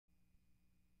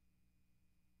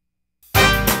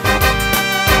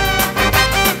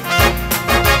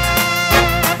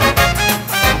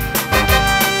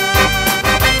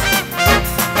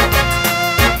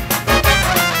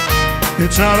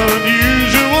not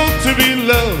unusual to be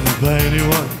loved by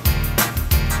anyone.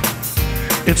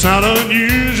 It's not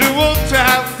unusual to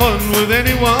have fun with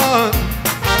anyone.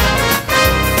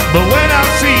 But when I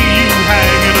see you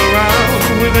hanging around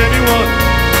with anyone,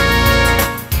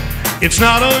 it's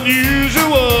not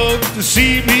unusual to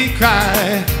see me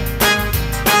cry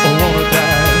or wanna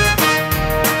die.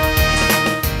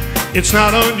 It's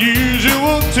not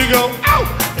unusual to go out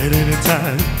at any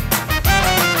time.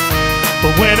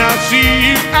 But when I see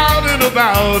you out and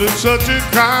about, it's such a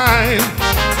crime.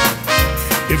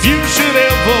 If you should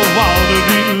ever want to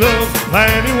be loved by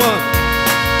anyone,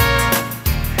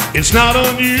 it's not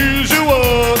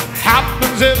unusual,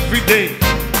 happens every day.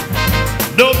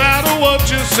 No matter what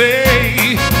you say,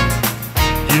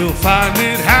 you'll find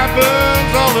it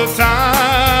happens all the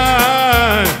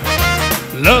time.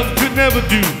 Love could never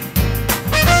do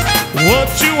what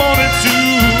you wanted to.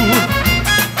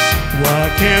 Why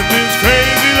can't this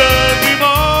crazy love be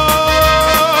mine?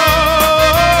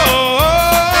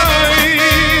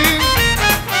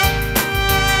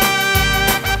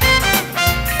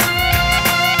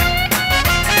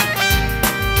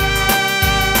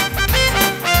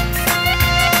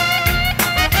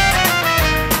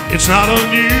 It's not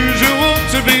unusual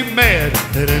to be mad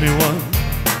at anyone.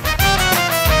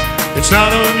 It's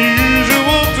not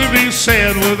unusual to be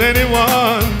sad with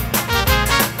anyone.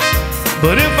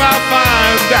 But if I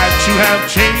find that you have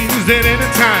changed at any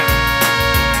time,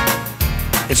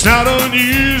 it's not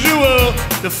unusual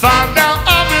to find out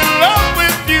I'm in love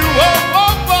with you. Oh,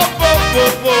 oh, oh, oh,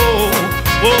 oh, oh,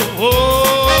 oh, oh.